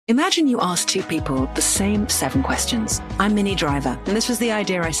Imagine you ask two people the same 7 questions. I'm Minnie Driver, and this was the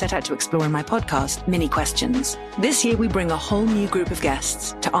idea I set out to explore in my podcast, Minnie Questions. This year, we bring a whole new group of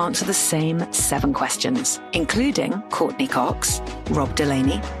guests to answer the same 7 questions, including Courtney Cox, Rob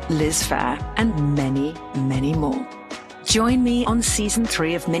Delaney, Liz Phair, and many, many more. Join me on Season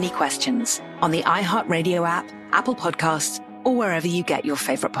 3 of Minnie Questions on the iHeartRadio app, Apple Podcasts, or wherever you get your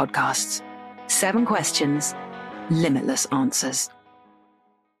favorite podcasts. 7 questions, limitless answers.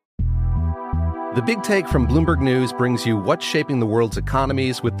 The Big Take from Bloomberg News brings you what's shaping the world's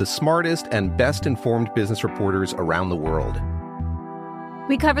economies with the smartest and best-informed business reporters around the world.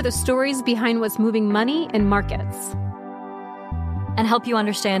 We cover the stories behind what's moving money and markets, and help you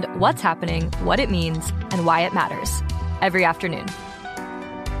understand what's happening, what it means, and why it matters every afternoon.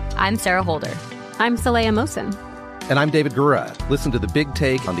 I'm Sarah Holder. I'm Saleha Mohsin. And I'm David Gura. Listen to The Big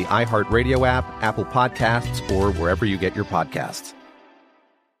Take on the iHeartRadio app, Apple Podcasts, or wherever you get your podcasts.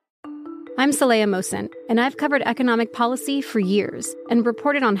 I'm Saleha Mohsin, and I've covered economic policy for years and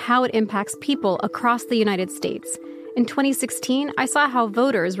reported on how it impacts people across the United States. In 2016, I saw how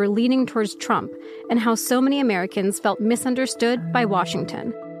voters were leaning towards Trump and how so many Americans felt misunderstood by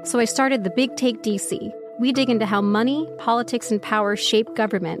Washington. So I started The Big Take DC. We dig into how money, politics, and power shape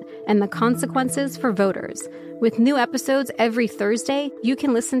government and the consequences for voters. With new episodes every Thursday, you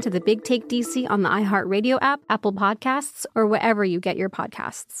can listen to The Big Take DC on the iHeartRadio app, Apple Podcasts, or wherever you get your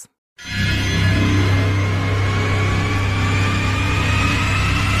podcasts.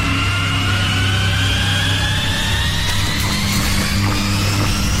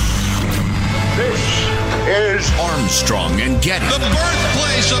 This is Armstrong and Getty, the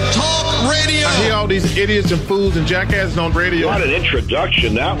birthplace of talk radio. I hear all these idiots and fools and jackasses on radio. What an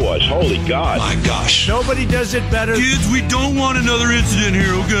introduction that was. Holy God. My gosh. Nobody does it better. Kids, we don't want another incident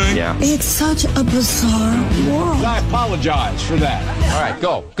here, okay? Yeah. It's such a bizarre world. I apologize for that. All right,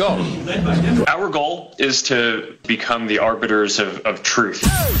 go. Our goal is to become the arbiters of truth.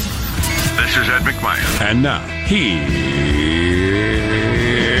 This is Ed McMahon. And now, here's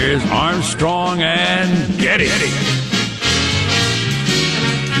Armstrong and Getty.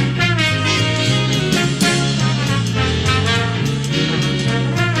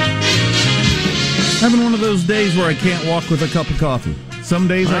 Having one of those days where I can't walk with a cup of coffee. Some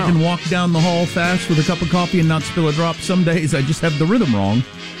days I can walk down the hall fast with a cup of coffee and not spill a drop. Some days I just have the rhythm wrong,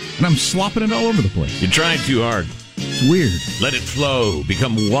 and I'm slopping it all over the place. You're trying too hard. It's weird. Let it flow.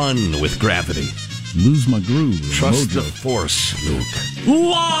 Become one with gravity. Lose my groove. Trust mojo. the force, Luke.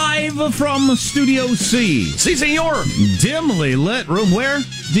 Live from Studio C. Si, senor. Dimly lit room where?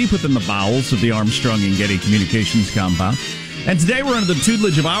 Deep within the bowels of the Armstrong and Getty Communications compound. And today we're under the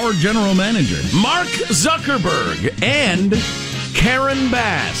tutelage of our general manager, Mark Zuckerberg and Karen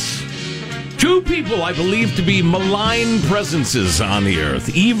Bass. 2 people I believe to be malign presences on the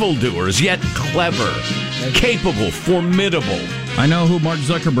earth. Evildoers, yet clever, capable, formidable. I know who Mark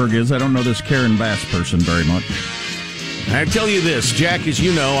Zuckerberg is. I don't know this Karen Bass person very much. I tell you this, Jack, as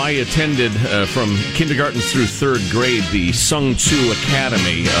you know, I attended from kindergarten through 3rd grade the Sun Tzu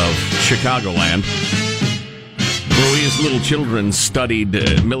Academy of Chicagoland, where we as little children studied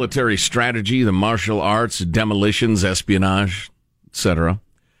military strategy, the martial arts, demolitions, espionage, etc.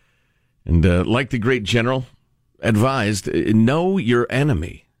 And like the great general advised, know your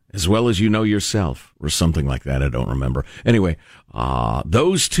enemy as well as you know yourself, or something like that. I don't remember. Anyway,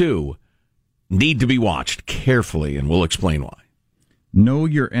 those 2 need to be watched carefully, and we'll explain why. Know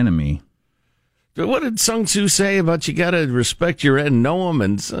your enemy. What did Sun Tzu say about you got to respect your and know them,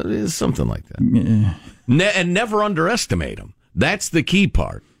 and something like that? Yeah. And never underestimate them. That's the key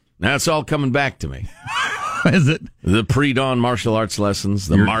part. Now it's all coming back to me. Is it? The pre-dawn martial arts lessons,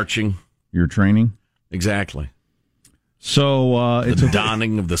 the marching. Your training? Exactly. So it's the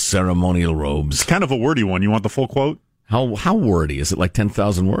donning of the ceremonial robes. It's kind of a wordy one. You want the full quote? How wordy? Is it like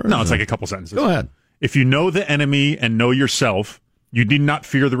 10,000 words? No, it's like a couple sentences. Go ahead. If you know the enemy and know yourself, you need not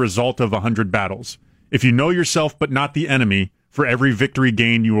fear the result of 100 battles. If you know yourself but not the enemy, for every victory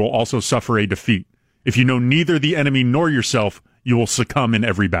gained you will also suffer a defeat. If you know neither the enemy nor yourself, you will succumb in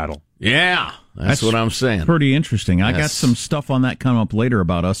every battle. Yeah, that's what I'm saying. Pretty interesting. I got some stuff on that coming up later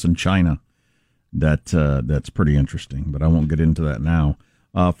about us in China. That's pretty interesting, but I won't get into that now.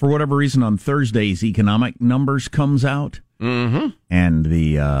 For whatever reason, on Thursday's economic numbers comes out, and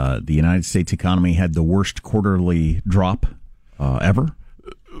the United States economy had the worst quarterly drop ever.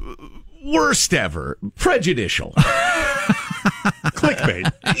 Worst ever. Prejudicial.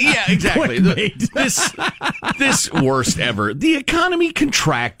 Clickbait. Yeah, exactly. This worst ever. The economy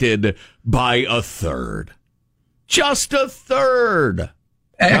contracted by 1/3. Just 1/3.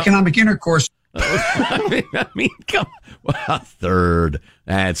 Economic intercourse. I mean, come. Third.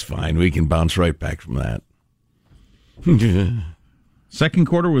 That's fine. We can bounce right back from that. Second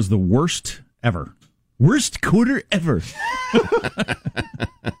quarter was the worst ever. Worst quarter ever.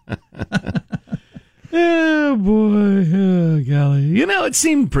 Oh, boy. Oh, golly. You know, it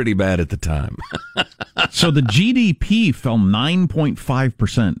seemed pretty bad at the time. So the GDP fell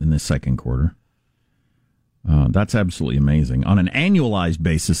 9.5% in the second quarter. That's absolutely amazing. On an annualized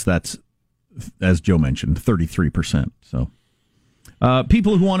basis, that's, as Joe mentioned, 33%. So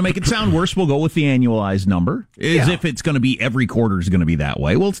people who want to make it sound worse will go with the annualized number, as if it's going to be every quarter is going to be that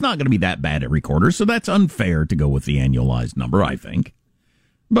way. Well, it's not going to be that bad every quarter, so that's unfair to go with the annualized number, I think.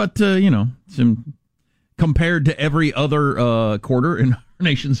 But, compared to every other quarter in our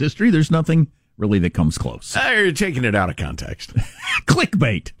nation's history, there's nothing really that comes close. You're taking it out of context.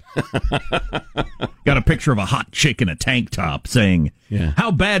 Clickbait. Got a picture of a hot chick in a tank top saying,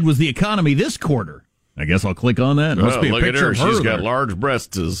 how bad was the economy this quarter? I guess I'll click on that. Must be a look picture at her. of her. She's got large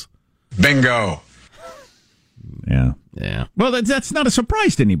breasts. Bingo. Yeah. Well, that's not a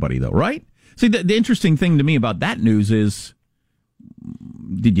surprise to anybody, though, right? See, the interesting thing to me about that news is,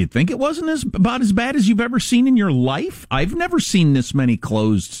 did you think it wasn't about as bad as you've ever seen in your life? I've never seen this many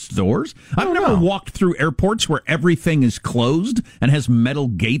closed stores. I've never walked through airports where everything is closed and has metal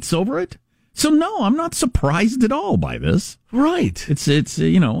gates over it. So no, I'm not surprised at all by this. Right. It's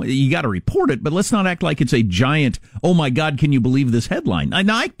you got to report it, but let's not act like it's a giant, oh my God, can you believe this headline?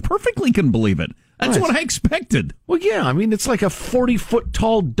 I perfectly can believe it. That's what I expected. Well, yeah, I mean, it's like a 40-foot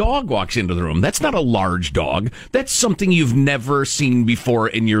tall dog walks into the room. That's not a large dog. That's something you've never seen before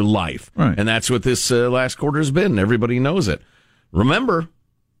in your life. Right. And that's what this last quarter has been. Everybody knows it. Remember,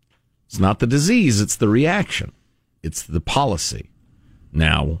 it's not the disease, it's the reaction. It's the policy.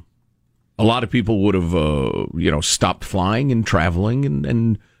 Now, a lot of people would have, stopped flying and traveling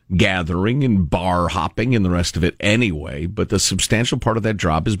and gathering and bar hopping and the rest of it anyway, but the substantial part of that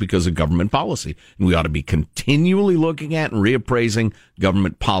drop is because of government policy. And we ought to be continually looking at and reappraising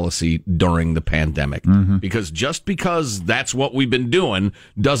government policy during the pandemic. Mm-hmm. Because just because that's what we've been doing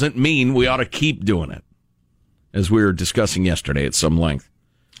doesn't mean we ought to keep doing it, as we were discussing yesterday at some length.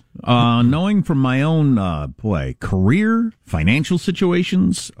 Knowing from my own, career, financial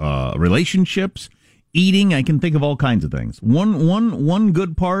situations, relationships, eating, I can think of all kinds of things. One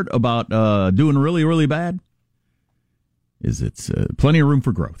good part about doing really, really bad is it's plenty of room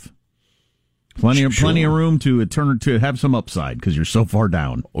for growth. Plenty of room to have some upside because you're so far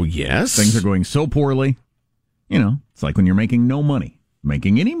down. Oh, yes. Things are going so poorly. It's like when you're making no money.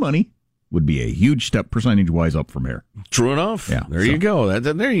 Making any money would be a huge step percentage-wise up from here. True enough. Yeah, there you go.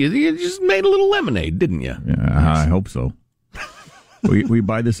 There you just made a little lemonade, didn't you? Yeah, I hope so. we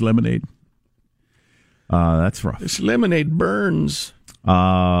buy this lemonade. That's rough. This lemonade burns.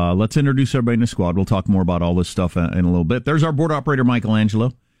 Let's introduce everybody in the squad. We'll talk more about all this stuff in a little bit. There's our board operator,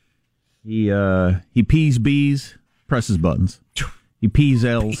 Michelangelo. He pees bees, presses buttons. He pees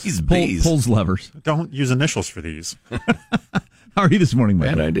L's, pulls levers. Don't use initials for these. How are you this morning, Mike?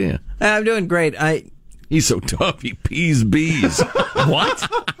 Bad idea. I'm doing great. He's so tough, he pees bees. What?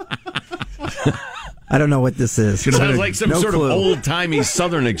 I don't know what this is. It sounds like some sort of old-timey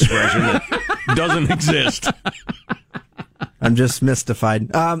Southern expression that doesn't exist. I'm just mystified.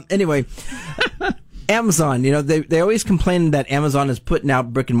 Anyway, Amazon, they always complain that Amazon is putting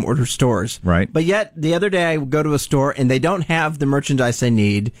out brick-and-mortar stores. Right. But yet, the other day I go to a store and they don't have the merchandise I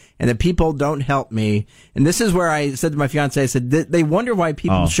need and the people don't help me. And this is where I said to my fiance, I said, they wonder why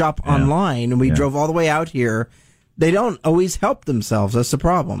people shop online, and we drove all the way out here. They don't always help themselves. That's the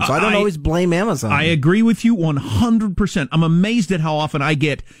problem. So I don't always blame Amazon. I agree with you 100%. I'm amazed at how often I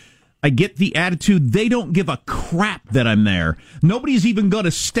get the attitude they don't give a crap that I'm there. Nobody's even going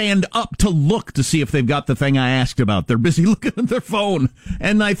to stand up to look to see if they've got the thing I asked about. They're busy looking at their phone.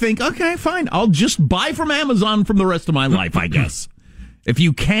 And I think, okay, fine. I'll just buy from Amazon from the rest of my life, I guess. If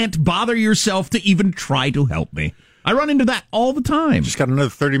you can't bother yourself to even try to help me. I run into that all the time. Just got another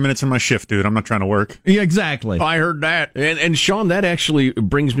 30 minutes in my shift, dude. I'm not trying to work. Yeah, exactly. I heard that. And Sean, that actually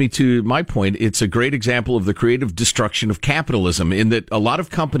brings me to my point. It's a great example of the creative destruction of capitalism in that a lot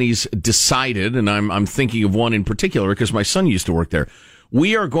of companies decided, and I'm thinking of one in particular because my son used to work there,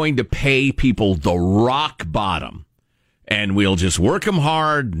 we are going to pay people the rock bottom. And we'll just work them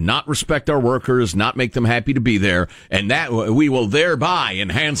hard, not respect our workers, not make them happy to be there, and that we will thereby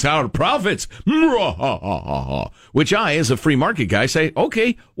enhance our profits. Which I, as a free market guy, say,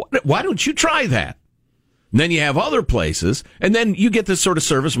 okay, why don't you try that? And then you have other places, and then you get this sort of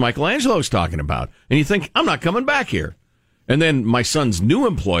service Michelangelo's talking about, and you think, I'm not coming back here. And then my son's new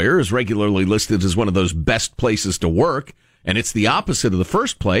employer is regularly listed as one of those best places to work, and it's the opposite of the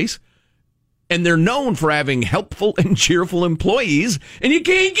first place. and they're known for having helpful and cheerful employees, and you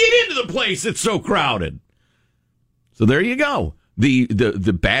can't get into the place. It's so crowded. So there you go.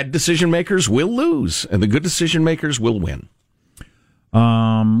 The bad decision makers will lose, and the good decision makers will win.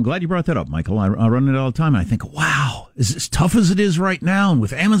 Glad you brought that up, Michael. I run it all the time, and I think, wow, as tough as it is right now, and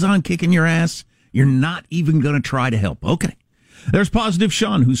with Amazon kicking your ass, you're not even going to try to help. Okay. There's Positive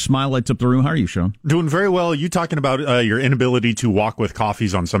Sean, whose smile lights up the room. How are you, Sean? Doing very well. You talking about your inability to walk with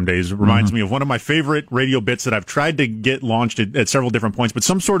coffees on some days reminds me of one of my favorite radio bits that I've tried to get launched at several different points, but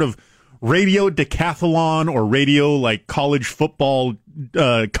some sort of radio decathlon or radio like college football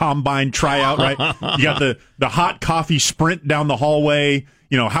combine tryout, right? You got the hot coffee sprint down the hallway.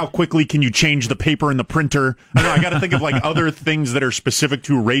 You know, how quickly can you change the paper in the printer? I don't know, I got to think of like other things that are specific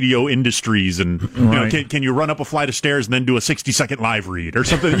to radio industries, and you know, can you run up a flight of stairs and then do a 60-second live read or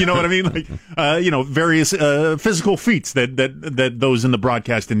something? You know what I mean? Like, you know, various physical feats that those in the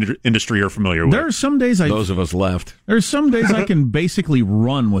broadcast industry are familiar with. There are some days those of us left. There's some days I can basically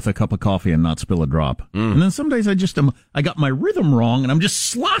run with a cup of coffee and not spill a drop, and then some days I got my rhythm wrong and I'm just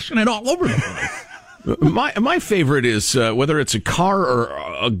sloshing it all over the place. My favorite is whether it's a car or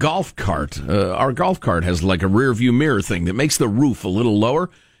a golf cart. Our golf cart has like a rear view mirror thing that makes the roof a little lower.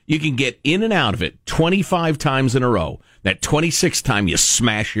 You can get in and out of it 25 times in a row. That 26th time you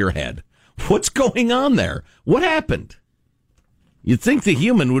smash your head. What's going on there? What happened? You'd think the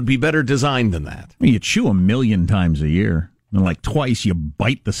human would be better designed than that. You chew 1 million times a year. And like twice you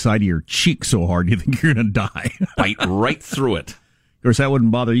bite the side of your cheek so hard you think you're going to die. Bite right through it. Of course, that wouldn't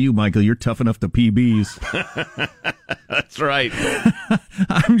bother you, Michael. You're tough enough to PBs. That's right.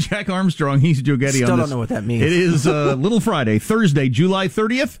 I'm Jack Armstrong. He's Joe Getty. Still don't know what that means. It is Little Friday, Thursday, July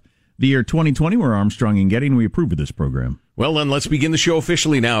 30th, the year 2020. We're Armstrong and Getty, and we approve of this program. Well, then, let's begin the show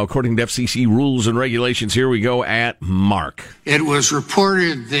officially now. According to FCC rules and regulations, here we go at Mark. It was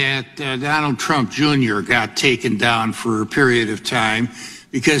reported that Donald Trump Jr. got taken down for a period of time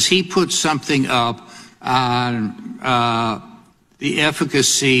because he put something up on the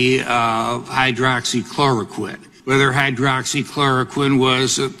efficacy of hydroxychloroquine, whether hydroxychloroquine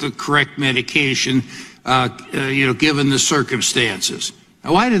was the correct medication, given the circumstances.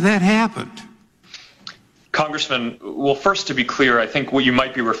 Now, why did that happen? Congressman, well, first, to be clear, I think what you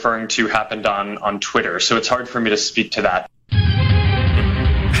might be referring to happened on Twitter, so it's hard for me to speak to that.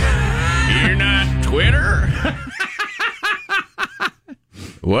 You're not Twitter?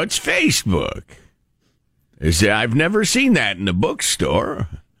 What's Facebook? I've never seen that in a bookstore.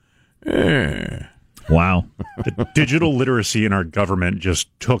 Wow. The digital literacy in our government just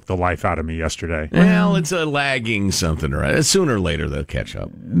took the life out of me yesterday. Well, it's a lagging something, right? Sooner or later, they'll catch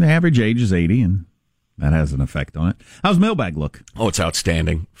up. And the average age is 80, and that has an effect on it. How's mailbag look? Oh, it's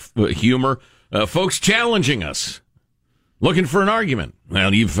outstanding. Humor. Folks challenging us. Looking for an argument.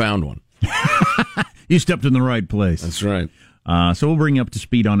 Well, you've found one. You stepped in the right place. That's right. So we'll bring you up to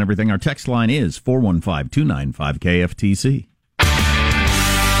speed on everything. Our text line is 415-295-KFTC.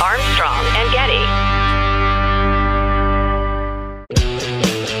 Armstrong and Getty.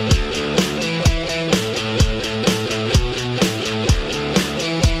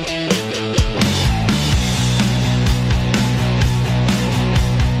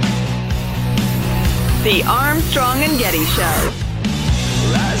 The Armstrong and Getty Show.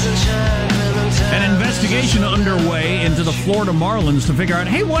 An investigation underway into the Florida Marlins to figure out,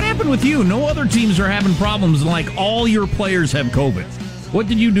 hey, what happened with you? No other teams are having problems, and like all your players have COVID. What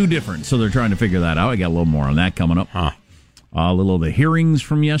did you do different? So they're trying to figure that out. I got a little more on that coming up. A little of the hearings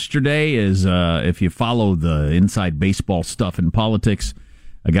from yesterday is, if you follow the inside baseball stuff in politics,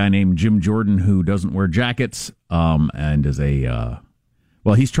 a guy named Jim Jordan who doesn't wear jackets and is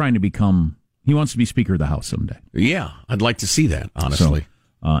he's trying to become, he wants to be Speaker of the House someday. Yeah, I'd like to see that, honestly. So,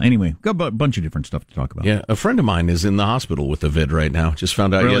 anyway, got a bunch of different stuff to talk about. Yeah, a friend of mine is in the hospital with the vid right now. Just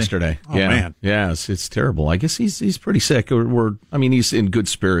found out yesterday. Oh, man. Yeah, it's terrible. I guess he's pretty sick. He's in good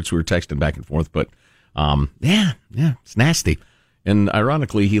spirits. We were texting back and forth, but it's nasty. And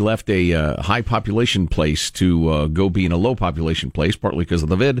ironically, he left a high population place to go be in a low population place, partly because of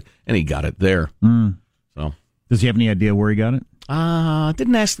the vid, and he got it there. So, does he have any idea where he got it?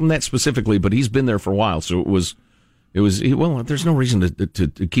 Didn't ask him that specifically, but he's been there for a while, so it was. There's no reason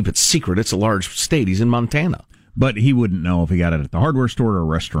to keep it secret. It's a large state. He's in Montana. But he wouldn't know if he got it at the hardware store or a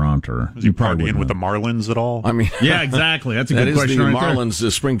restaurant, or is he partying with the Marlins at all? I mean, yeah, exactly. That's a good question. The right Marlins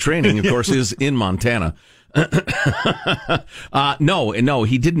spring training, of course, is in Montana. No,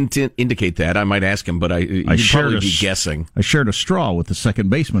 he didn't indicate that. I might ask him, but he'd probably be guessing. I shared a straw with the second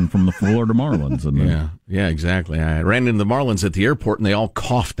baseman from the Florida Marlins. And yeah, exactly. I ran into the Marlins at the airport, and they all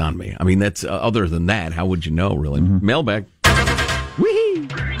coughed on me. I mean, that's other than that, how would you know, really? Mm-hmm. Mailbag. Whee!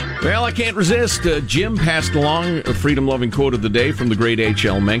 Well, I can't resist. Jim passed along a freedom-loving quote of the day from the great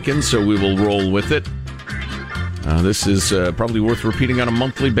H.L. Mencken, so we will roll with it. This is probably worth repeating on a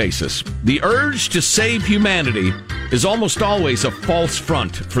monthly basis. The urge to save humanity is almost always a false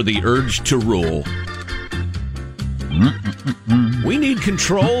front for the urge to rule. We need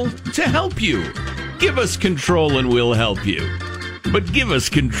control to help you. Give us control and we'll help you. But give us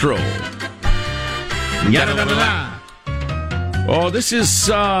control. Oh, this is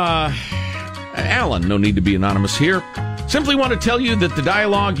Alan. No need to be anonymous here. Simply want to tell you that the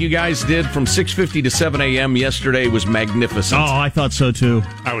dialogue you guys did from 6:50 to 7 a.m. yesterday was magnificent. Oh, I thought so too.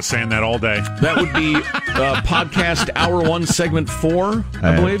 I was saying that all day. That would be podcast hour 1, segment 4,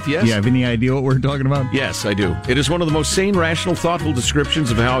 I believe. Yes. You have any idea what we're talking about? Yes, I do. It is one of the most sane, rational, thoughtful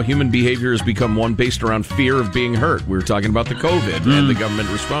descriptions of how human behavior has become one based around fear of being hurt. We were talking about the COVID and the government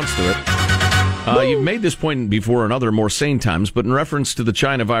response to it. You've made this point before in other more sane times, but in reference to the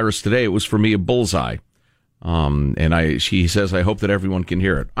China virus today, it was for me a bullseye. She says, I hope that everyone can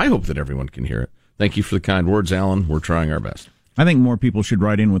hear it. I hope that everyone can hear it. Thank you for the kind words, Alan. We're trying our best. I think more people should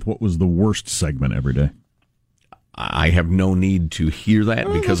write in with what was the worst segment every day. I have no need to hear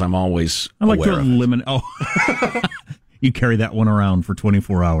that because I'm always I like aware to of it. eliminate. Oh, you carry that one around for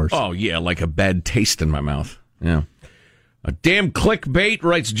 24 hours. Oh, yeah, like a bad taste in my mouth. Yeah. A damn clickbait,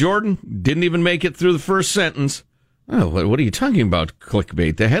 writes Jordan. Didn't even make it through the first sentence. Oh, what are you talking about,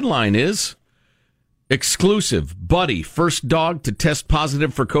 clickbait? The headline is, exclusive, Buddy, first dog to test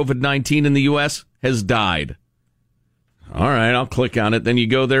positive for COVID-19 in the U.S., has died. All right, I'll click on it. Then you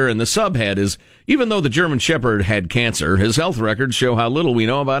go there, and the subhead is, even though the German Shepherd had cancer, his health records show how little we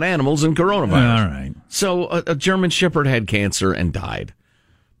know about animals and coronavirus. All right. So a German Shepherd had cancer and died.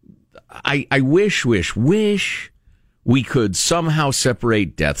 I wish we could somehow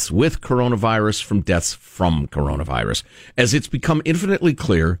separate deaths with coronavirus from deaths from coronavirus. As it's become infinitely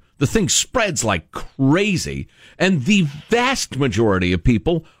clear, the thing spreads like crazy, and the vast majority of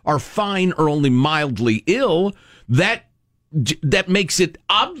people are fine or only mildly ill. That makes it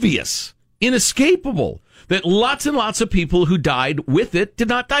obvious, inescapable, that lots and lots of people who died with it did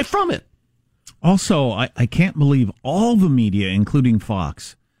not die from it. Also, I can't believe all the media, including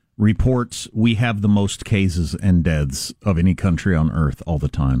Fox, reports we have the most cases and deaths of any country on earth all the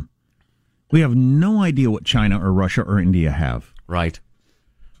time. We have no idea what China or Russia or India have. Right.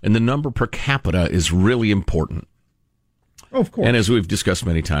 And the number per capita is really important. Oh, of course. And as we've discussed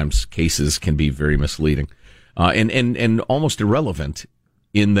many times, cases can be very misleading and almost irrelevant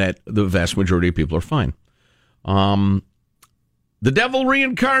in that the vast majority of people are fine. The devil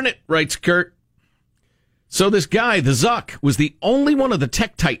reincarnate, writes Kurt. So this guy, the Zuck, was the only one of the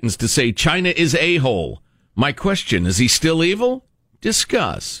tech titans to say China is a-hole. My question, is he still evil?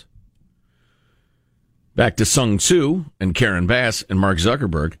 Discuss. Back to Sung Tzu and Karen Bass and Mark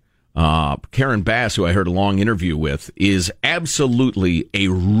Zuckerberg. Karen Bass, who I heard a long interview with, is absolutely a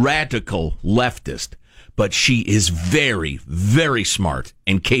radical leftist, but she is very, very smart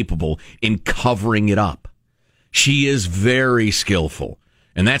and capable in covering it up. She is very skillful.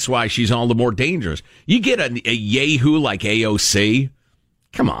 And that's why she's all the more dangerous. You get a yahoo like AOC,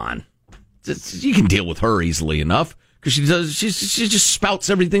 come on. You can deal with her easily enough because she just spouts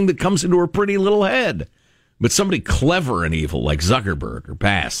everything that comes into her pretty little head. But somebody clever and evil like Zuckerberg or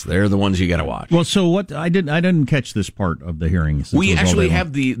Bass, they're the ones you got to watch. Well, so what? I didn't catch this part of the hearing. We actually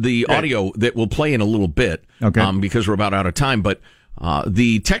have the audio that will play in a little bit, because we're about out of time. But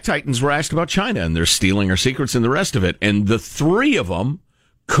the tech titans were asked about China and they're stealing our secrets and the rest of it. And the three of them,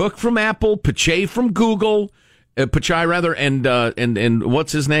 Cook from Apple, Pichai from Google, and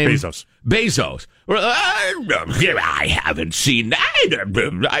what's his name? Bezos. Well, I haven't seen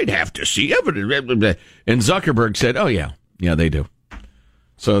that. I'd have to see evidence. And Zuckerberg said, "Oh yeah, they do."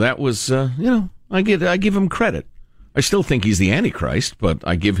 So that was, I give him credit. I still think he's the Antichrist, but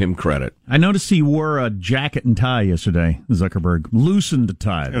I give him credit. I noticed he wore a jacket and tie yesterday. Zuckerberg loosened the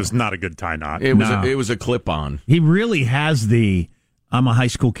tie. It was not a good tie knot. It was a clip-on. He really has the I'm a high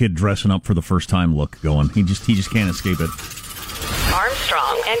school kid dressing up for the first time look going. He just can't escape it.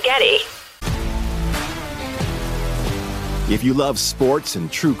 Armstrong and Getty. If you love sports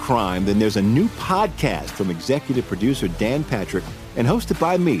and true crime, then there's a new podcast from executive producer Dan Patrick and hosted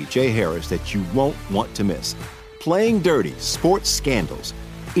by me, Jay Harris, that you won't want to miss. Playing Dirty: Sports Scandals.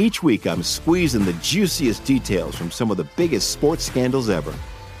 Each week I'm squeezing the juiciest details from some of the biggest sports scandals ever.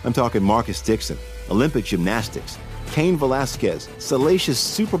 I'm talking Marcus Dixon, Olympic gymnastics, Cain Velasquez, salacious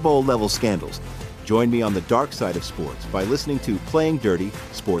Super Bowl-level scandals. Join me on the dark side of sports by listening to Playing Dirty: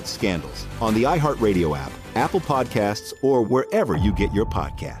 Sports Scandals on the iHeartRadio app, Apple Podcasts, or wherever you get your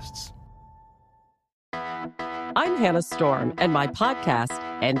podcasts. I'm Hannah Storm, and my podcast,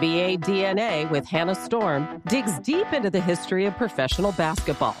 NBA DNA with Hannah Storm digs deep into the history of professional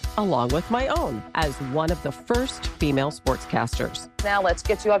basketball, along with my own, as one of the first female sportscasters. Now let's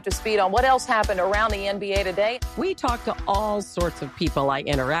get you up to speed on what else happened around the NBA today. We talked to all sorts of people I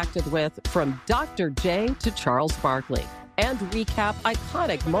interacted with, from Dr. J to Charles Barkley, and recap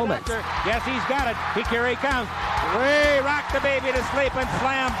iconic moments. Yes, he's got it. Here he comes. Way rock the baby to sleep and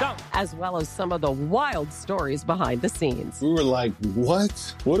slam dunk. As well as some of the wild stories behind the scenes. We were like,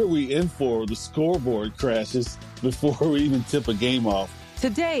 what? What are we in for? The scoreboard crashes before we even tip a game off.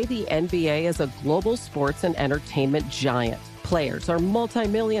 Today, the NBA is a global sports and entertainment giant. Players are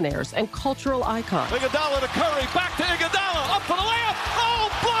multimillionaires and cultural icons. Iguodala to Curry, back to Iguodala, up for the layup.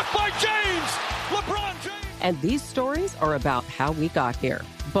 Oh, blocked by James. LeBron James. And these stories are about how we got here,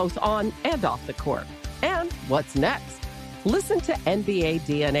 both on and off the court. And what's next? Listen to NBA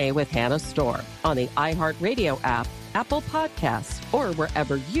DNA with Hannah Storm on the iHeartRadio app, Apple Podcasts, or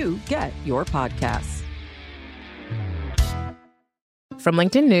wherever you get your podcasts. From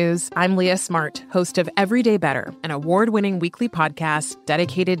LinkedIn News, I'm Leah Smart, host of Everyday Better, an award-winning weekly podcast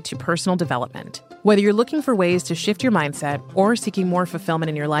dedicated to personal development. Whether you're looking for ways to shift your mindset or seeking more fulfillment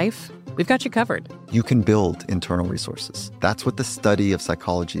in your life, we've got you covered. You can build internal resources. That's what the study of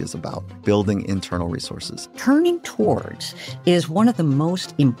psychology is about, building internal resources. Turning towards is one of the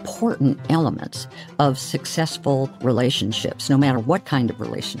most important elements of successful relationships, no matter what kind of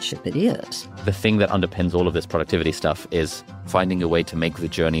relationship it is. The thing that underpins all of this productivity stuff is finding a way to make the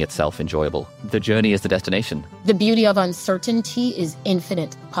journey itself enjoyable. The journey is the destination. The beauty of uncertainty is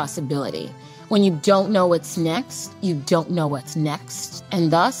infinite possibility. When you don't know what's next, you don't know what's next.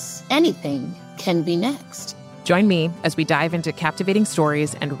 And thus, anything can be next. Join me as we dive into captivating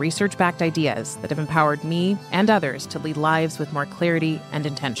stories and research-backed ideas that have empowered me and others to lead lives with more clarity and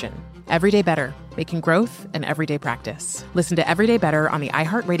intention. Everyday Better, making growth an everyday practice. Listen to Everyday Better on the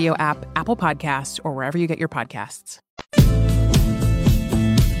iHeartRadio app, Apple Podcasts, or wherever you get your podcasts.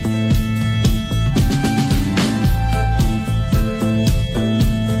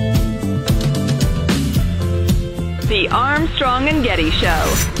 The Armstrong and Getty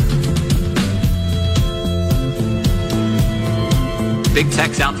Show. Big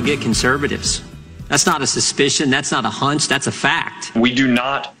tech's out to get conservatives. That's not a suspicion. That's not a hunch. That's a fact. We do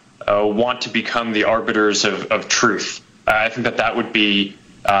not want to become the arbiters of truth. I think that would be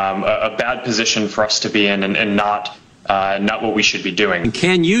a bad position for us to be in, and not what we should be doing.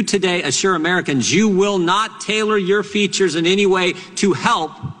 Can you today assure Americans you will not tailor your features in any way to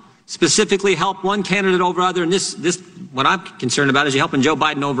specifically help one candidate over other? And this, what I'm concerned about is you helping Joe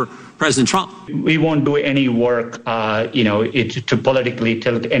Biden over President Trump. We won't do any work, to politically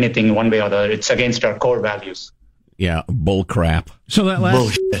tilt anything one way or the other. It's against our core values. Yeah, bull crap. So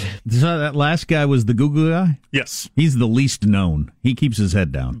that last guy was the Google guy? Yes. He's the least known. He keeps his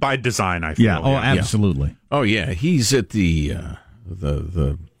head down. By design, I feel. Yeah, absolutely. Yeah. Oh, yeah, he's at the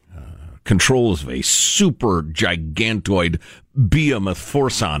controls of a super gigantoid behemoth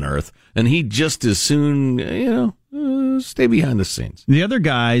force on Earth, and he'd just as soon, stay behind the scenes. The other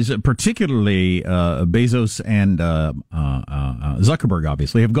guys, particularly Bezos and Zuckerberg,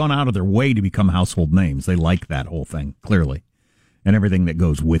 obviously, have gone out of their way to become household names. They like that whole thing, clearly, and everything that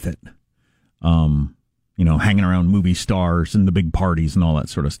goes with it. Hanging around movie stars and the big parties and all that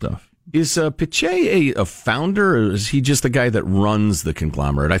sort of stuff. Is Pichai a founder, or is he just the guy that runs the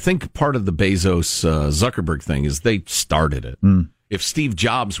conglomerate? I think part of the Bezos Zuckerberg thing is they started it. If Steve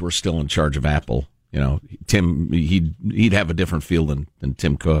Jobs were still in charge of Apple, Tim, he'd have a different feel than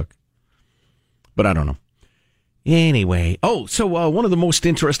Tim Cook. But I don't know. Anyway, so one of the most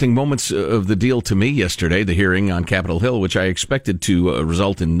interesting moments of the deal to me yesterday, the hearing on Capitol Hill, which I expected to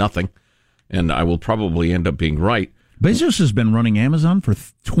result in nothing, and I will probably end up being right. Bezos has been running Amazon for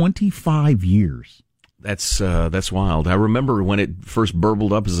 25 years. That's wild. I remember when it first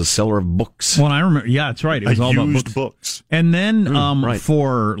burbled up as a seller of books. Well, I remember. Yeah, that's right. It was all about books. And then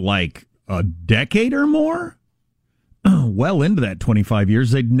for like a decade or more, well into that 25 years,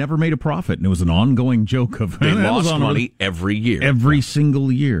 they'd never made a profit, and it was an ongoing joke of they lost money every year, every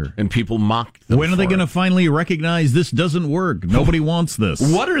single year, and people mocked them. When are they going to finally recognize this doesn't work? Nobody wants this.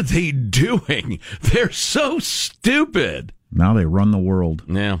 What are they doing? They're so stupid. Now they run the world.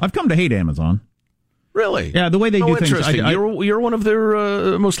 Yeah, I've come to hate Amazon. Really? Yeah, the way they do things. You're one of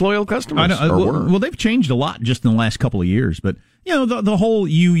their most loyal customers. I know, well, they've changed a lot just in the last couple of years, but. The whole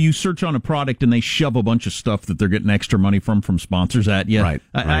you search on a product and they shove a bunch of stuff that they're getting extra money from sponsors at you. Right.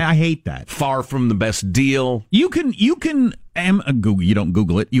 I hate that. Far from the best deal. You can Google. You don't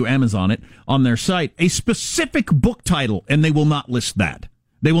Google it. You Amazon it on their site. A specific book title, and they will not list that.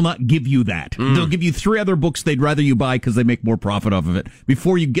 They will not give you that. They'll give you 3 other books they'd rather you buy because they make more profit off of it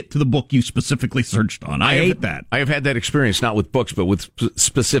before you get to the book you specifically searched on. I hate that. I have had that experience, not with books, but with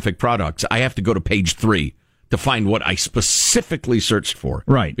specific products. I have to go to page 3 to find what I specifically searched for.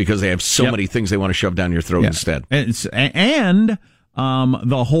 Right. Because they have so many things they want to shove down your throat instead. And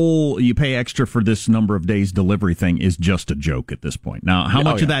the whole you pay extra for this number of days delivery thing is just a joke at this point. Now, how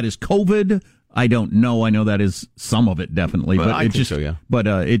much of that is COVID? I don't know. I know that is some of it, definitely, but I it think just so, yeah. But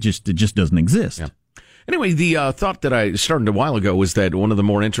it just doesn't exist. Yeah. Anyway, the thought that I started a while ago was that one of the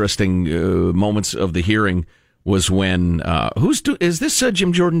more interesting moments of the hearing was when is this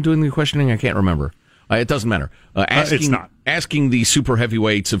Jim Jordan doing the questioning? I can't remember. It doesn't matter. It's not. Asking the super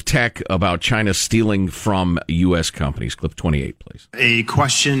heavyweights of tech about China stealing from U.S. companies. Clip 28, please. A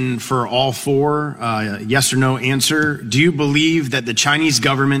question for all 4, yes or no answer. Do you believe that the Chinese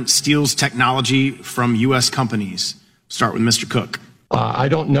government steals technology from U.S. companies? Start with Mr. Cook. I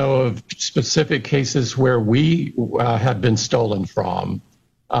don't know of specific cases where we have been stolen from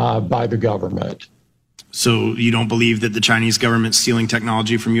by the government. So you don't believe that the Chinese government's stealing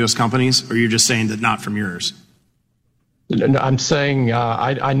technology from U.S. companies, or you're just saying that not from yours? I'm saying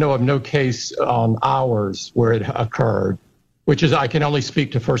I know of no case on ours where it occurred, which is I can only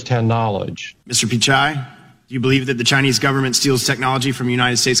speak to firsthand knowledge. Mr. Pichai, do you believe that the Chinese government steals technology from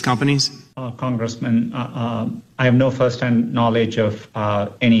United States companies? Congressman, I have no firsthand knowledge of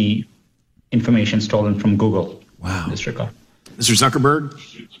any information stolen from Google. Wow. In this regard. Mr. Zuckerberg?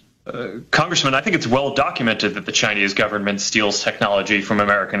 Congressman, I think it's well documented that the Chinese government steals technology from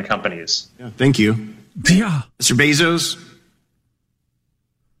American companies. Yeah, thank you. Yeah. Mr. Bezos?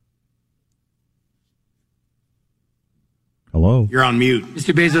 Hello? You're on mute.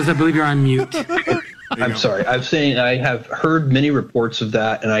 Mr. Bezos, I believe you're on mute. I'm sorry. I have heard many reports of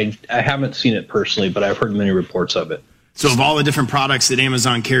that, and I haven't seen it personally, but I've heard many reports of it. So of all the different products that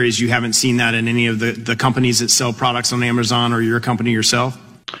Amazon carries, you haven't seen that in any of the companies that sell products on Amazon or your company yourself?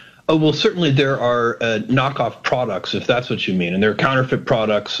 Oh, well, certainly there are knockoff products, if that's what you mean, and there are counterfeit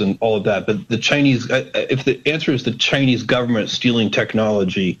products and all of that. But the Chinese, if the answer is the Chinese government stealing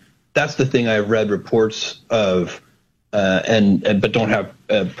technology, that's the thing I've read reports of, but don't have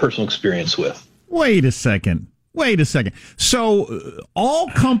personal experience with. Wait a second. So all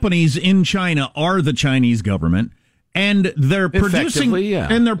companies in China are the Chinese government. And they're producing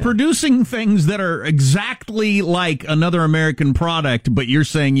things that are exactly like another American product, but you're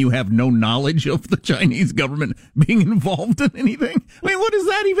saying you have no knowledge of the Chinese government being involved in anything? I mean, what does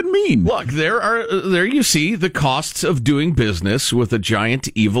that even mean? Look, there you see the costs of doing business with a giant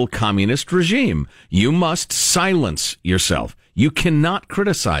evil communist regime. You must silence yourself. You cannot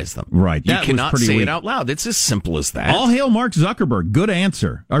criticize them. Right. You cannot say it out loud. It's as simple as that. All hail Mark Zuckerberg. Good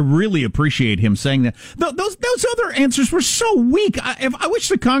answer. I really appreciate him saying that. Those other answers were so weak. I wish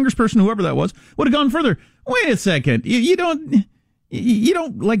the congressperson, whoever that was, would have gone further. Wait a second. You don't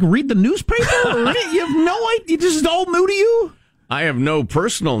like read the newspaper? Or you have no idea? This is all new to you? I have no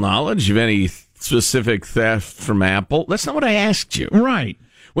personal knowledge of any specific theft from Apple. That's not what I asked you. Right.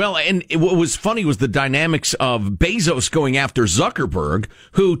 Well, and what was funny was the dynamics of Bezos going after Zuckerberg,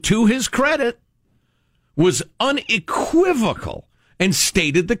 who, to his credit, was unequivocal and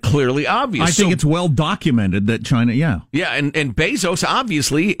stated the clearly obvious. I think it's well documented that China, Yeah, and Bezos,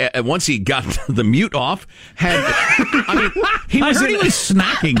 obviously, once he got the mute off, had... he was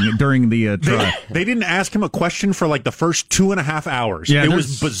snacking during the trial. They didn't ask him a question for like the first 2.5 hours. Yeah, it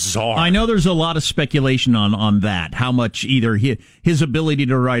was bizarre. I know there's a lot of speculation on that, how much either his ability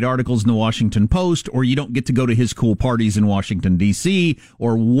to write articles in the Washington Post, or you don't get to go to his cool parties in Washington, D.C.,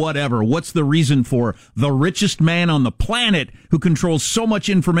 or whatever. What's the reason for the richest man on the planet who controls so much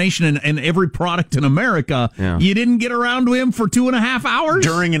information in every product in America? Yeah. You didn't get around to him for 2.5 hours?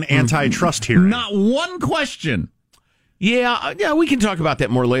 During an antitrust hearing. Not one question. Yeah, we can talk about that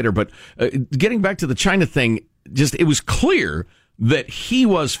more later, but getting back to the China thing, it was clear that he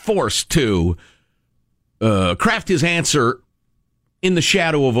was forced to craft his answer in the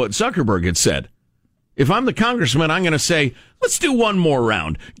shadow of what Zuckerberg had said. If I'm the congressman, I'm going to say, let's do one more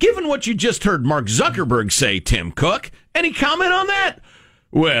round. Given what you just heard Mark Zuckerberg say, Tim Cook, any comment on that?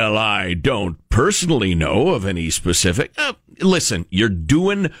 Well, I don't personally know of any specific. Listen, you're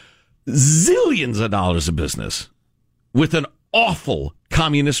doing zillions of dollars of business with an awful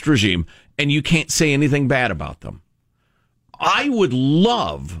communist regime, and you can't say anything bad about them. I would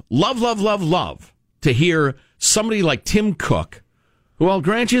love to hear somebody like Tim Cook, who I'll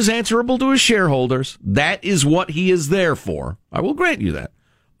grant you is answerable to his shareholders. That is what he is there for. I will grant you that.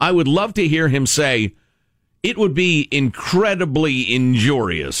 I would love to hear him say, it would be incredibly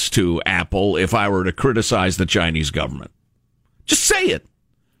injurious to Apple if I were to criticize the Chinese government. Just say it.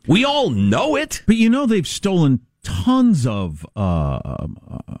 We all know it. But they've stolen tons of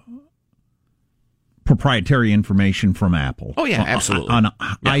proprietary information from Apple. Oh, yeah, absolutely. On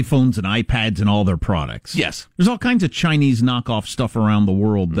iPhones and iPads and all their products. Yes. There's all kinds of Chinese knockoff stuff around the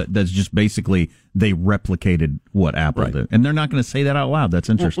world that's just basically they replicated what Apple did. And they're not going to say that out loud. That's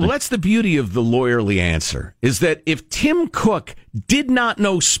interesting. Well, that's the beauty of the lawyerly answer, is that if Tim Cook did not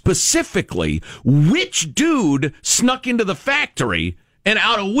know specifically which dude snuck into the factory and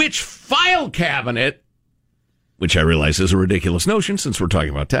out of which file cabinet, which I realize is a ridiculous notion since we're talking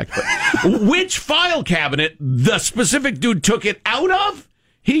about tech, but which file cabinet the specific dude took it out of,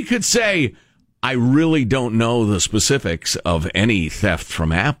 he could say, I really don't know the specifics of any theft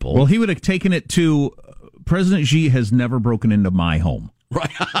from Apple. Well, he would have taken it to President Xi has never broken into my home.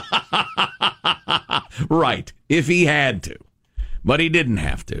 Right. Right. If he had to. But he didn't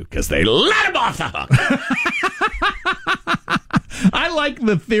have to because they let him off the hook. I like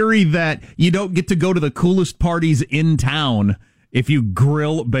the theory that you don't get to go to the coolest parties in town if you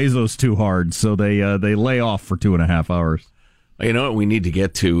grill Bezos too hard, so they lay off for 2.5 hours. You know what we need to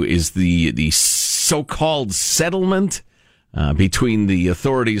get to is the so-called settlement between the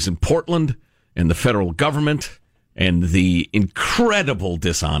authorities in Portland and the federal government and the incredible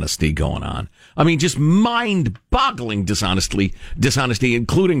dishonesty going on. I mean, just mind-boggling dishonesty,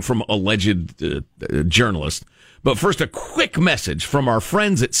 including from alleged journalists. But first, a quick message from our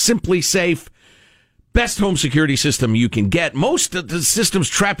friends at Simply Safe. Best home security system you can get. Most of the systems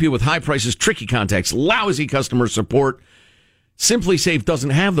trap you with high prices, tricky contacts, lousy customer support. Simply Safe doesn't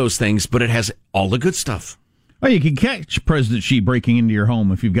have those things, but it has all the good stuff. Well, you can catch President Xi breaking into your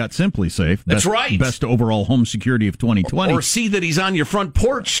home if you've got Simply Safe. That's right. Best overall home security of 2020. Or see that he's on your front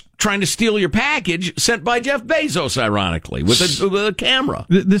porch trying to steal your package sent by Jeff Bezos, ironically, with a camera.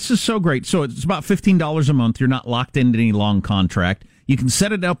 This is so great. So it's about $15 a month. You're not locked into any long contract. You can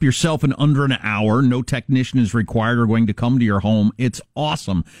set it up yourself in under an hour. No technician is required or going to come to your home. It's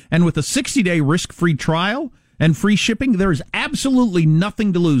awesome. And with a 60-day risk-free trial and free shipping, there is absolutely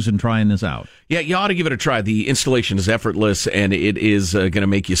nothing to lose in trying this out. Yeah, you ought to give it a try. The installation is effortless, and it is going to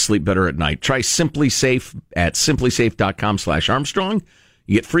make you sleep better at night. Try Simply Safe at simplysafe.com/Armstrong.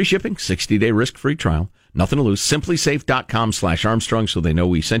 You get free shipping, 60-day risk-free trial. Nothing to lose. Simplysafe.com/Armstrong, so they know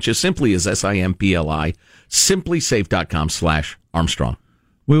we sent you. Simply is SIMPLI. Simplysafe.com/Armstrong.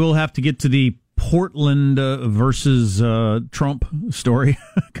 We will have to get to the Portland versus Trump story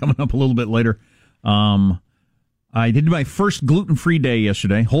coming up a little bit later. I did my first gluten-free day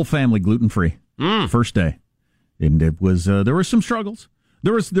yesterday. Whole family gluten-free. First day. And it was there were some struggles.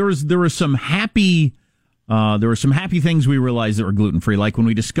 There was some happy things we realized that were gluten-free, like when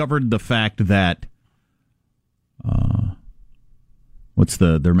we discovered the fact that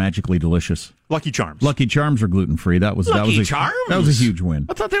they're magically delicious. Lucky Charms. Lucky Charms are gluten-free. That was a huge win.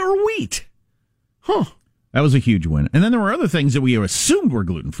 I thought they were wheat. Huh. That was a huge win. And then there were other things that we assumed were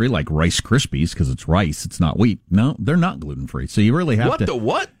gluten-free, like Rice Krispies, because it's rice, it's not wheat. No, they're not gluten-free. So you really have to...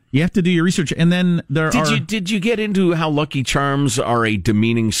 What? You have to do your research. And then Did you get into how Lucky Charms are a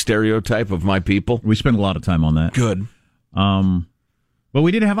demeaning stereotype of my people? We spent a lot of time on that. Good. But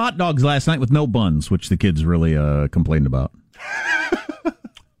we did have hot dogs last night with no buns, which the kids really complained about.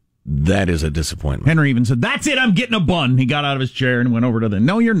 That is a disappointment. Henry even said, "That's it, I'm getting a bun." He got out of his chair and went over to them.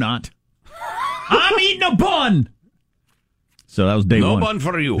 "No, you're not. I'm eating a bun." So that was day one. No bun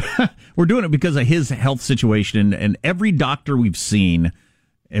for you. We're doing it because of his health situation, and every doctor we've seen,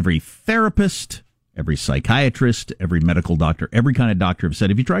 every therapist, every psychiatrist, every medical doctor, every kind of doctor have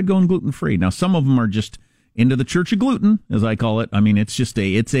said, "Have you tried going gluten-free?" Now, some of them are just into the Church of Gluten, as I call it. I mean, it's just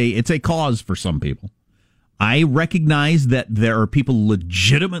it's a cause for some people. I recognize that there are people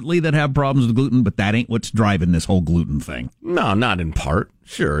legitimately that have problems with gluten, but that ain't what's driving this whole gluten thing. No, not in part.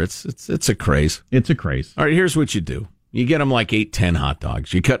 Sure, it's a craze. It's a craze. All right, here's what you do. You get them like 8-10 hot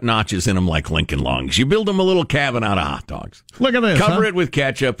dogs. You cut notches in them like Lincoln Longs. You build them a little cabin out of hot dogs. Look at this. Cover it with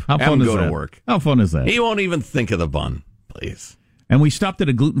ketchup. How have fun them is go that? to work. How fun is that? He won't even think of the bun, please. And we stopped at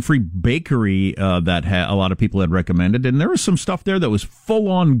a gluten-free bakery that a lot of people had recommended, and there was some stuff there that was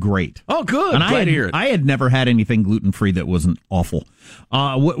full-on great. Oh, good. And Glad to hear it. I had never had anything gluten-free that wasn't awful,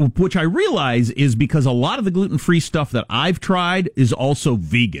 which I realize is because a lot of the gluten-free stuff that I've tried is also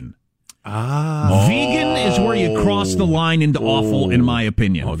vegan. Vegan is where you cross the line into awful, in my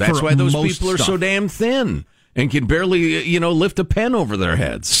opinion. Oh, that's why those people are so damn thin and can barely, lift a pen over their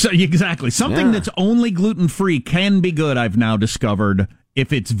heads. So, exactly. Something that's only gluten-free can be good, I've now discovered.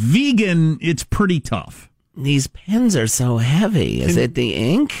 If it's vegan, it's pretty tough. These pens are so heavy. Is it the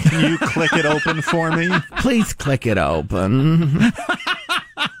ink? Can you click it open for me? Please click it open.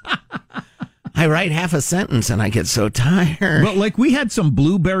 I write half a sentence and I get so tired. But like we had some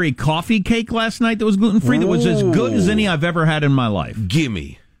blueberry coffee cake last night that was gluten-free that was as good as any I've ever had in my life.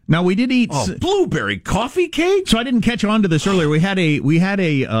 Gimme. Now we did eat blueberry coffee cake. So I didn't catch on to this earlier. We had a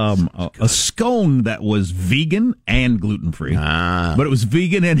scone that was vegan and gluten-free. But it was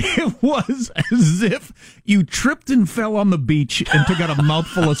vegan and it was as if you tripped and fell on the beach and took out a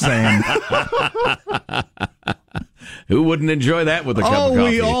mouthful of sand. Who wouldn't enjoy that with a cup of coffee?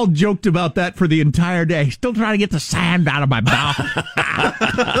 We all joked about that for the entire day. Still trying to get the sand out of my mouth.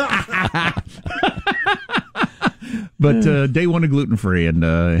 But day one of gluten-free, and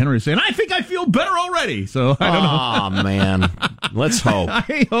Henry was saying, I think I feel better already. So I don't know. Oh, man. Let's hope.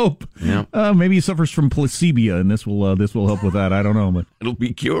 I hope. Yep. Maybe he suffers from placebia, and this will help with that. I don't know. But it'll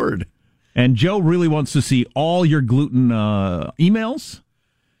be cured. And Joe really wants to see all your gluten emails.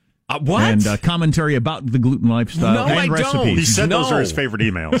 What? And commentary about the gluten lifestyle no, and I recipes. Don't. He said those are his favorite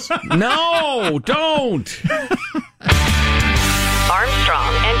emails. No, don't.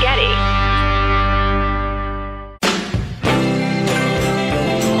 Armstrong and Getty.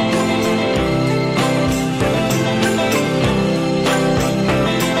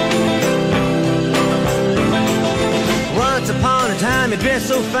 Once upon a time you dressed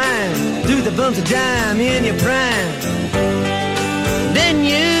so fine, threw the bumps of dime in your prime. Then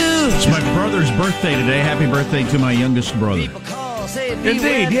It's my brother's birthday today. Happy birthday to my youngest brother.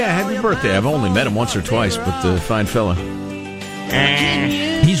 Indeed, yeah, happy birthday. I've only met him once or twice, but fine fella.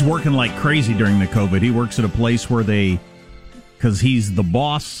 He's working like crazy during the COVID. He works at a place where because he's the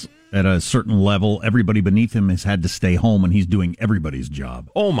boss at a certain level, everybody beneath him has had to stay home, and he's doing everybody's job.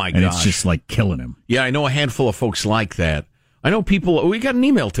 Oh, my gosh. And it's just like killing him. Yeah, I know a handful of folks like that. I know people, we got an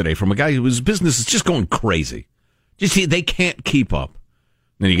email today from a guy whose business is just going crazy. They can't keep up.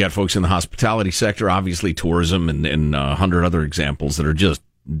 Then you got folks in the hospitality sector, obviously tourism, and 100 other examples that are just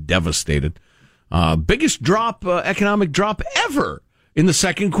devastated. Biggest drop, economic drop ever in the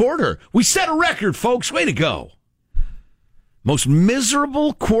second quarter. We set a record, folks. Way to go. Most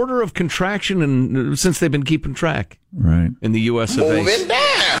miserable quarter of contraction since they've been keeping track. Right. In the U.S. of A. Moving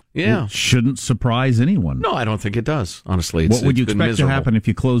down. Yeah. It shouldn't surprise anyone. No, I don't think it does, honestly. What would you expect to happen if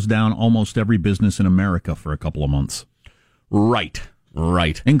you closed down almost every business in America for a couple of months? Right.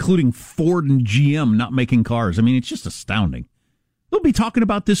 Including Ford and GM not making cars. I mean, it's just astounding. They'll be talking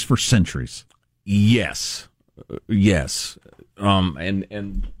about this for centuries. Yes.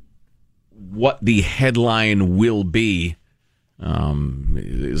 And what the headline will be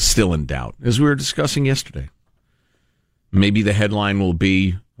is still in doubt, as we were discussing yesterday. Maybe the headline will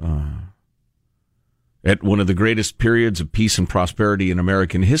be, at one of the greatest periods of peace and prosperity in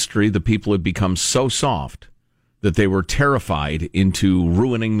American history, the people had become so soft that they were terrified into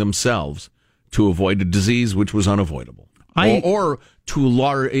ruining themselves to avoid a disease which was unavoidable. Or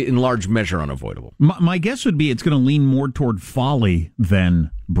in large measure unavoidable. My guess would be it's going to lean more toward folly than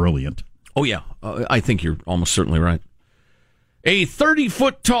brilliant. Oh, yeah. I think you're almost certainly right. A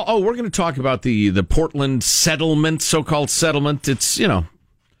 30-foot tall... Oh, we're going to talk about the Portland settlement, so-called settlement. It's,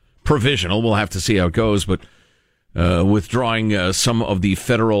 provisional. We'll have to see how it goes. But withdrawing some of the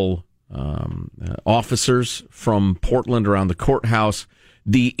federal officers from Portland around the courthouse,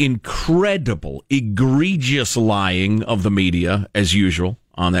 the incredible, egregious lying of the media, as usual,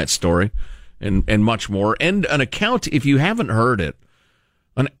 on that story, and much more. And an account, if you haven't heard it,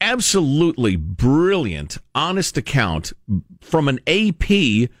 an absolutely brilliant, honest account from an AP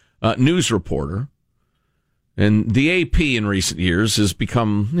news reporter. And the AP in recent years has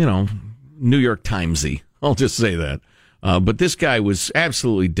become, New York Timesy. I'll just say that. But this guy was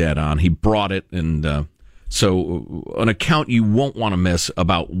absolutely dead on. He brought it, and so an account you won't want to miss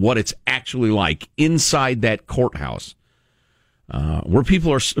about what it's actually like inside that courthouse, where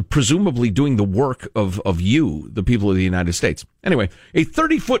people are presumably doing the work of you, the people of the United States. Anyway, a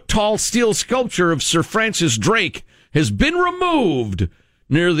 30-foot tall steel sculpture of Sir Francis Drake has been removed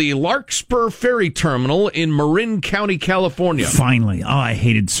near the Larkspur Ferry Terminal in Marin County, California. Finally. Oh, I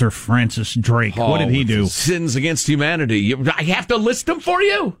hated Sir Francis Drake. What did he do? Sins against humanity. I have to list them for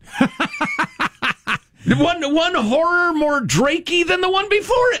you? One horror more Drakey than the one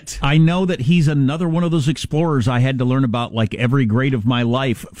before it. I know that he's another one of those explorers I had to learn about like every grade of my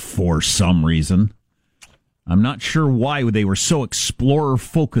life for some reason. I'm not sure why they were so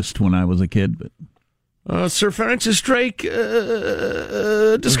explorer-focused when I was a kid, but... Sir Francis Drake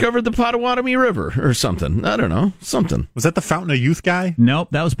discovered the Potawatomi River or something. I don't know. Something. Was that the Fountain of Youth guy? Nope,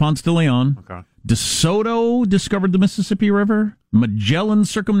 that was Ponce de Leon. Okay. De Soto discovered the Mississippi River. Magellan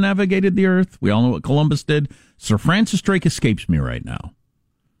circumnavigated the Earth. We all know what Columbus did. Sir Francis Drake escapes me right now.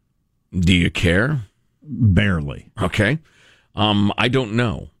 Do you care? Barely. Okay. I don't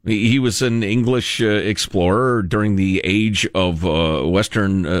know. He was an English explorer during the age of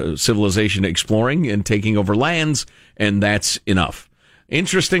Western civilization exploring and taking over lands, and that's enough.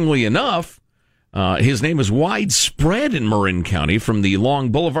 Interestingly enough, his name is widespread in Marin County, from the long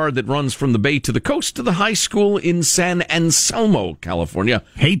boulevard that runs from the bay to the coast to the high school in San Anselmo, California.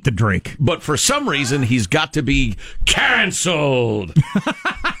 Hate the Drake. But for some reason, he's got to be canceled.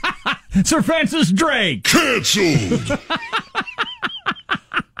 Sir Francis Drake. Canceled.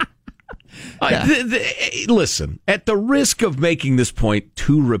 Listen, at the risk of making this point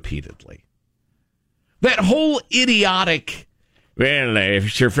too repeatedly, that whole idiotic, well,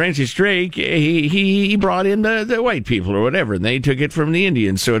 Sir Francis Drake, he brought in the white people or whatever, and they took it from the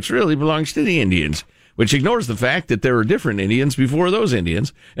Indians, so it really belongs to the Indians, which ignores the fact that there were different Indians before those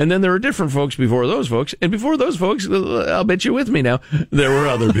Indians, and then there were different folks before those folks, and before those folks, I'll bet you with me now, there were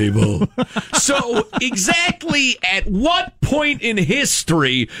other people. So exactly at what point in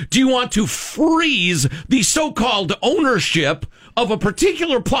history do you want to freeze the so-called ownership of a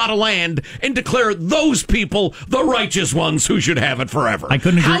particular plot of land and declare those people the righteous ones who should have it forever? I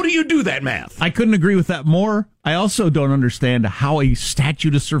couldn't agree. How do you do that math? I couldn't agree with that more. I also don't understand how a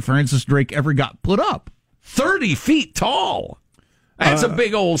statue to Sir Francis Drake ever got put up. 30 feet tall. That's a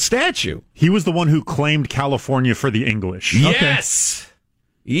big old statue. He was the one who claimed California for the English. Yes. Okay.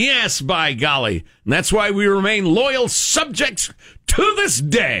 Yes, by golly. And that's why we remain loyal subjects to this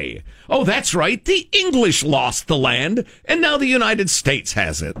day. Oh, that's right. The English lost the land, and now the United States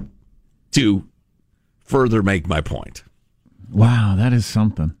has it. To further make my point. Wow, that is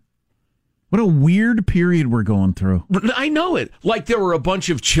something. What a weird period we're going through. I know it. Like there were a bunch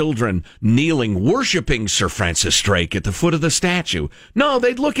of children kneeling, worshiping Sir Francis Drake at the foot of the statue. No,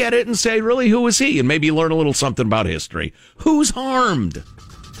 they'd look at it and say, really, who was he? And maybe learn a little something about history. Who's harmed?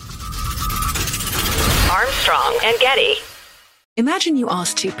 Armstrong and Getty. Imagine you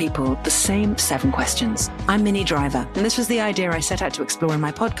ask two people the same 7 questions. I'm Minnie Driver, and this was the idea I set out to explore in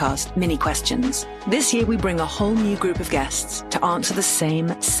my podcast, Mini Questions. This year, we bring a whole new group of guests to answer the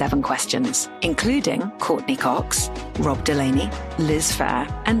same 7 questions, including Courtney Cox, Rob Delaney, Liz Phair,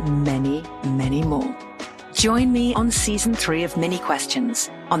 and many, many more. Join me on Season 3 of Mini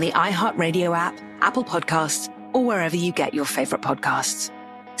Questions on the iHeartRadio app, Apple Podcasts, or wherever you get your favorite podcasts.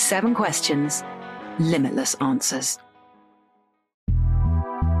 7 questions, limitless answers.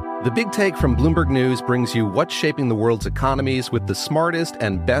 The Big Take from Bloomberg News brings you what's shaping the world's economies with the smartest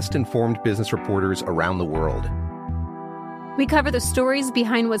and best-informed business reporters around the world. We cover the stories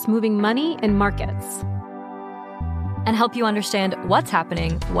behind what's moving money and markets, and help you understand what's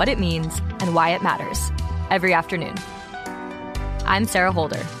happening, what it means, and why it matters every afternoon. I'm Sarah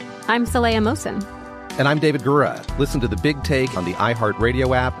Holder. I'm Saleha Mohsin. And I'm David Gura. Listen to The Big Take on the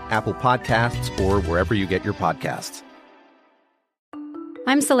iHeartRadio app, Apple Podcasts, or wherever you get your podcasts.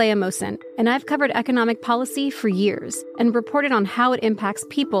 I'm Saleha Mohsin, and I've covered economic policy for years and reported on how it impacts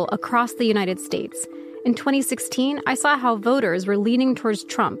people across the United States. In 2016, I saw how voters were leaning towards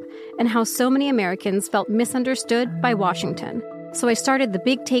Trump and how so many Americans felt misunderstood by Washington. So I started The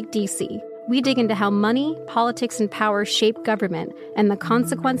Big Take DC. We dig into how money, politics, and power shape government and the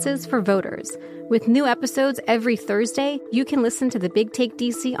consequences for voters. With new episodes every Thursday, you can listen to The Big Take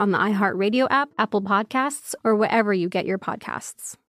DC on the iHeartRadio app, Apple Podcasts, or wherever you get your podcasts.